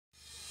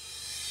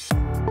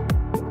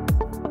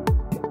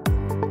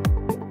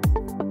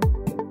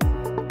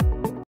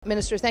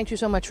Minister, thank you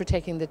so much for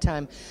taking the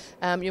time.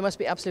 You must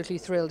be absolutely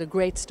thrilled. A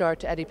great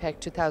start to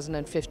ADIPEC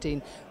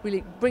 2015.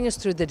 Really, bring us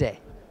through the day.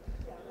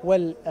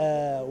 Well,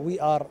 we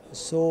are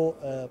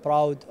so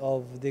proud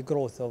of the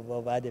growth of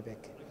ADIPEC.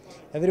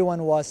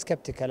 Everyone was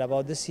skeptical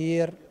about this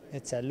year.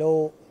 It's a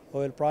low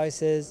oil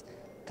prices.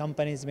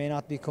 Companies may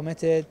not be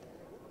committed,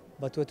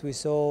 but what we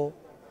saw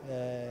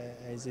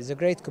is a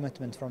great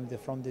commitment from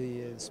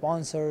the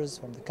sponsors,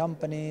 from the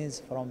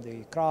companies, from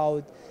the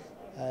crowd.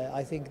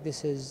 I think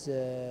this is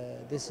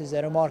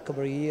a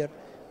remarkable year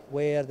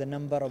where the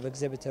number of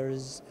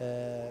exhibitors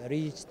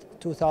reached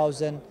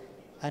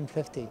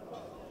 2,050,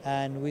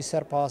 and we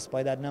surpassed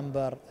by that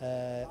number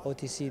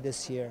OTC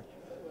this year.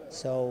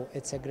 So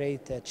it's a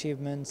great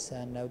achievement,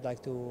 and I would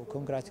like to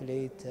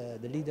congratulate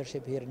the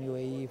leadership here in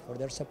UAE for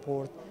their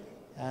support,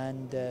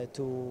 and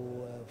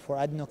for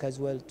ADNOC as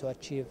well to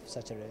achieve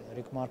such a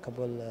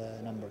remarkable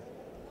number.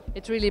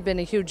 It's really been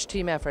a huge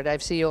team effort.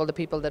 I've seen all the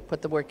people that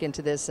put the work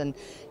into this, and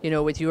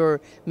with your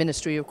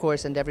ministry, of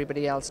course, and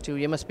everybody else too.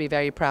 You must be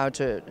very proud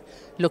to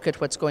look at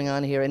what's going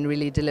on here and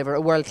really deliver a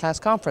world-class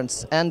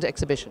conference and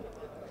exhibition.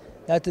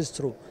 That is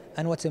true.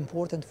 And what's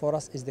important for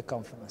us is the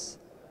conference.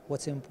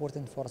 What's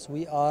important for us,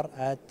 we are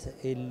at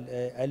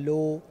a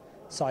low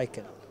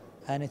cycle,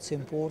 and it's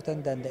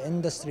important that the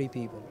industry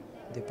people,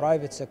 the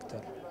private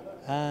sector,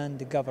 and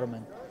the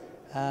government,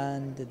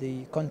 and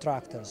the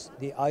contractors,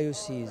 the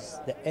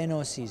IOCs, the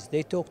NOCs,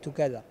 they talk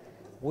together.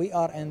 We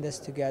are in this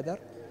together.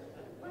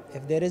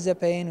 If there is a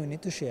pain, we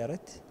need to share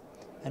it,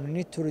 and we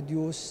need to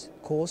reduce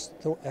cost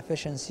through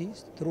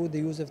efficiencies, through the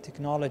use of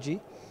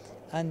technology,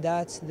 and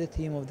that's the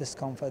theme of this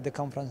the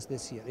conference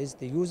this year, is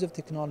the use of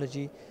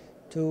technology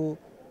to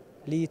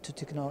lead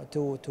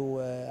to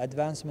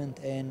advancement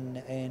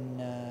in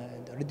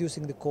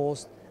reducing the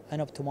cost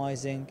and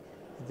optimizing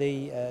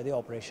the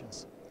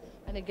operations.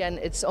 And again,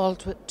 it's all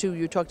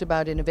you talked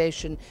about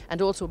innovation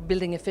and also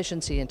building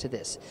efficiency into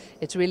this.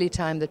 It's really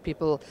time that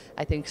people,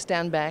 I think,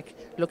 stand back,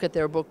 look at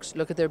their books,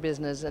 look at their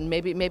business, and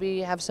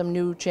maybe have some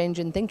new change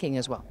in thinking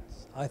as well.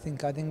 I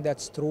think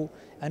that's true,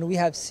 and we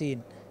have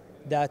seen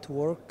that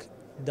work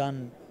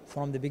done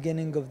from the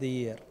beginning of the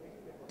year,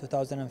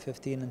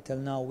 2015 until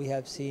now. We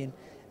have seen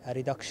a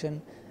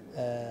reduction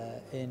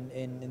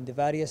in the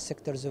various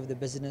sectors of the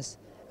business,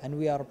 and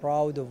we are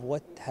proud of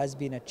what has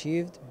been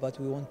achieved, but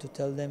we want to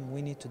tell them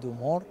we need to do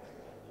more.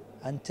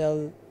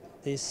 Until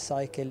this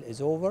cycle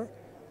is over,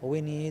 we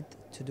need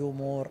to do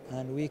more,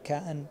 and we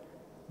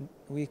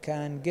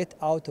can get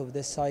out of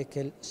this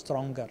cycle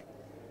stronger.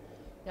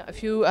 Now, a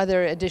few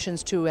other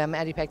additions to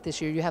ADIPEC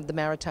this year. You have the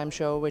Maritime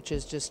Show, which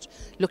is just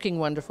looking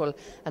wonderful,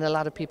 and a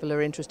lot of people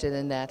are interested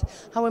in that.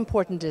 How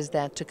important is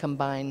that to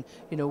combine,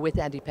 with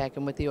ADIPEC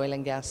and with the oil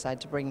and gas side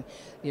to bring,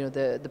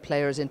 the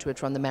players into it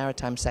from the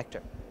maritime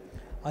sector?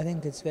 I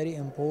think it's very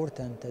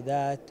important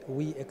that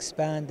we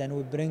expand and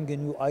we bring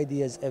new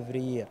ideas every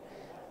year.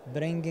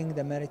 Bringing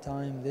the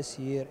maritime this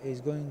year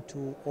is going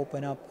to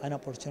open up an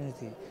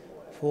opportunity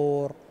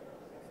for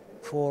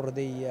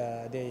the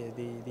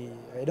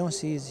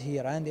NOCs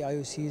here and the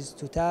IOCs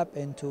to tap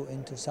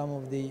into some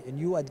of the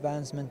new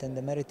advancement in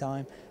the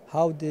maritime.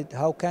 How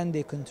can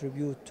they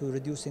contribute to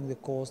reducing the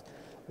cost?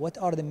 What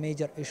are the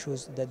major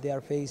issues that they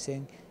are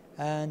facing?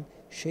 And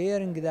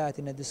sharing that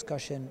in a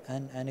discussion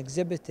and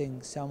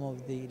exhibiting some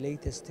of the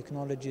latest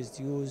technologies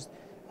used,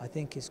 I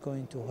think is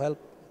going to help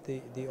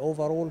the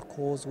overall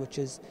cause, which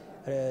is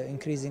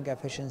increasing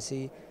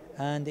efficiency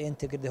and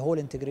the whole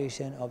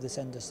integration of this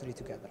industry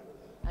together.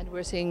 And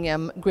we're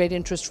seeing great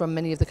interest from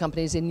many of the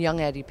companies in young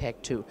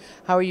ADIPEC too.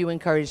 How are you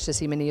encouraged to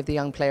see many of the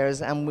young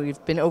players? And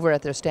we've been over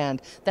at their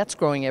stand. That's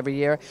growing every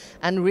year.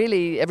 And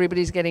really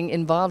everybody's getting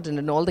involved in it,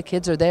 and all the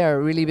kids are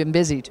there, really been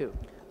busy too.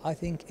 I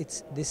think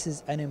this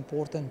is an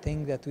important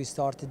thing that we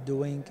started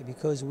doing,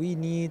 because we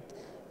need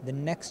the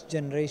next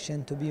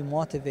generation to be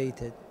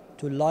motivated,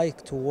 to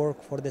like to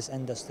work for this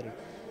industry.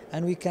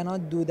 And we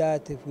cannot do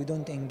that if we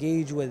don't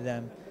engage with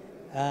them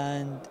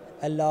and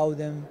allow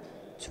them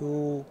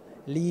to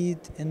lead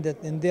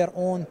in their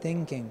own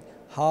thinking,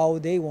 how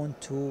they want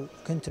to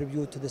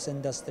contribute to this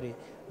industry.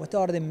 What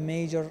are the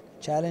major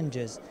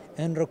challenges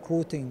in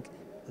recruiting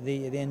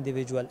the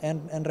individual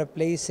and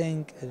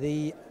replacing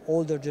the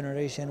older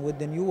generation with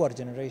the newer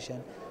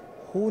generation,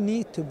 who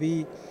need to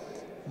be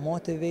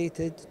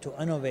motivated to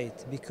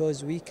innovate,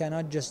 because we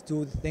cannot just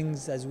do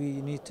things as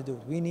we need to do.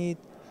 We need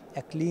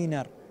a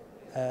cleaner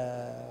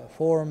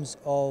forms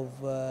of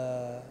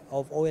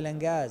oil and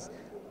gas.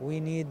 We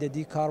need the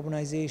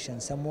decarbonization,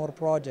 some more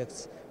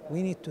projects.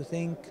 We need to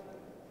think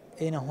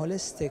in a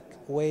holistic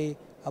way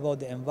about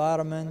the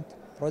environment,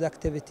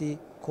 productivity,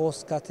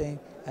 cost cutting,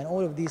 and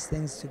all of these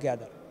things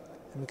together.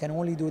 And we can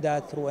only do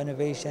that through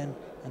innovation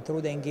and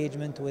through the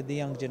engagement with the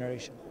young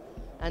generation.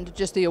 And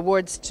just the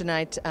awards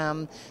tonight,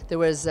 there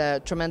was a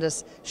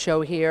tremendous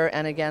show here,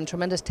 and again,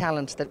 tremendous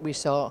talent that we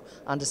saw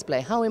on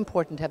display. How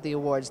important have the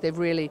awards? They've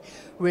really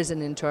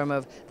risen in terms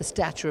of the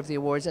stature of the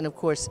awards and, of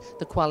course,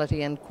 the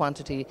quality and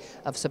quantity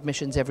of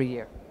submissions every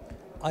year.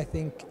 I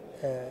think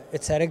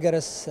it's a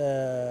rigorous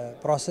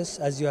process,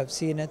 as you have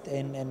seen it,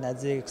 and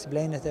as they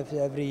explain it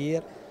every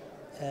year.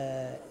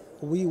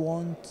 we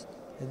want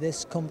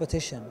this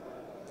competition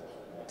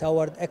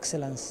toward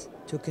excellence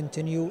to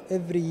continue.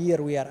 Every year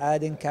we are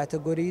adding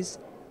categories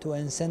to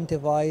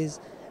incentivize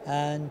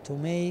and to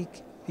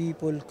make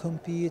people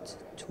compete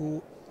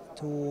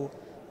to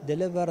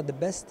deliver the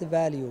best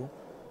value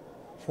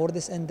for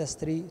this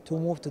industry to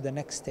move to the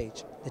next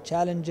stage. The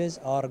challenges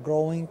are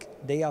growing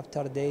day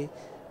after day.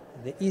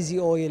 The easy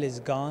oil is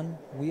gone.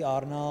 We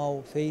are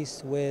now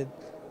faced with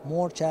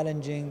more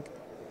challenging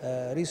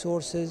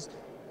resources.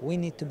 We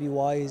need to be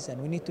wise and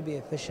we need to be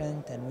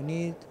efficient and we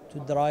need to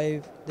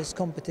drive this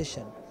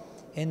competition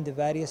in the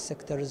various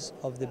sectors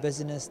of the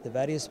business, the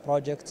various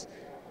projects,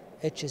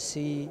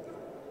 HSC,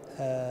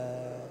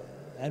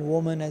 and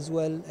women as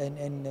well.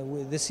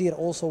 And this year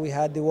also we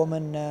had the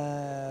women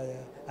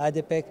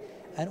ADIPEC,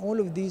 and all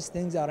of these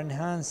things are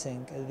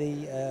enhancing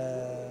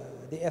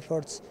the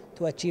efforts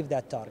to achieve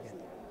that target.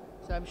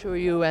 So I'm sure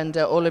you and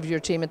all of your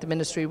team at the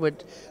ministry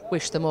would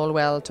wish them all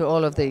well, to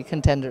all of the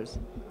contenders.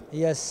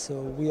 Yes,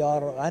 we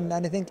are, and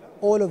I think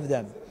all of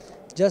them,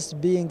 just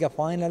being a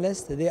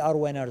finalist, they are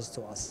winners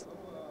to us.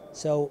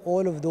 So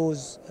all of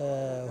those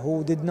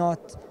who did not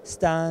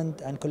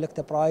stand and collect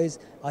a prize,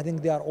 I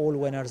think they are all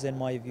winners in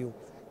my view.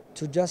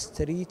 To just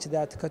reach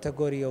that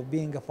category of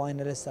being a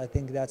finalist, I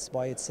think that's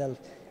by itself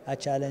a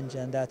challenge,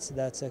 and that's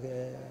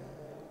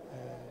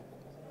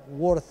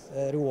worth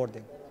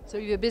rewarding. So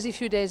you have a busy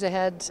few days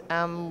ahead.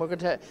 We're going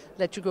to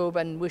let you go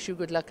and wish you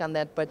good luck on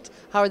that. But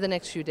how are the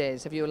next few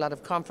days? Have you a lot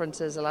of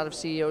conferences, a lot of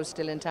CEOs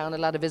still in town, a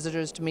lot of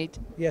visitors to meet?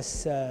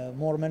 Yes,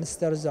 more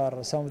ministers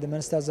some of the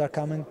ministers are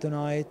coming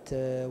tonight.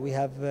 We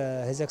have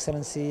His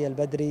Excellency Al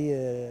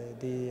Badri,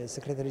 the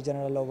Secretary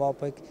General of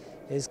ADIPEC,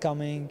 is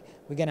coming.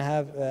 We're going to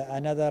have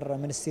another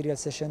ministerial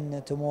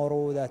session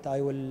tomorrow that I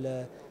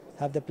will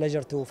have the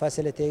pleasure to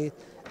facilitate,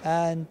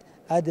 and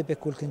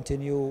ADIPEC will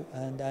continue,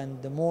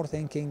 and the more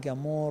thinking and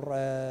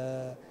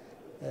more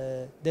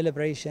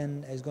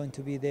deliberation is going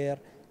to be there,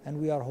 and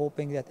we are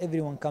hoping that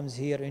everyone comes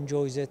here,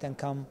 enjoys it, and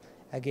come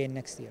again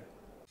next year.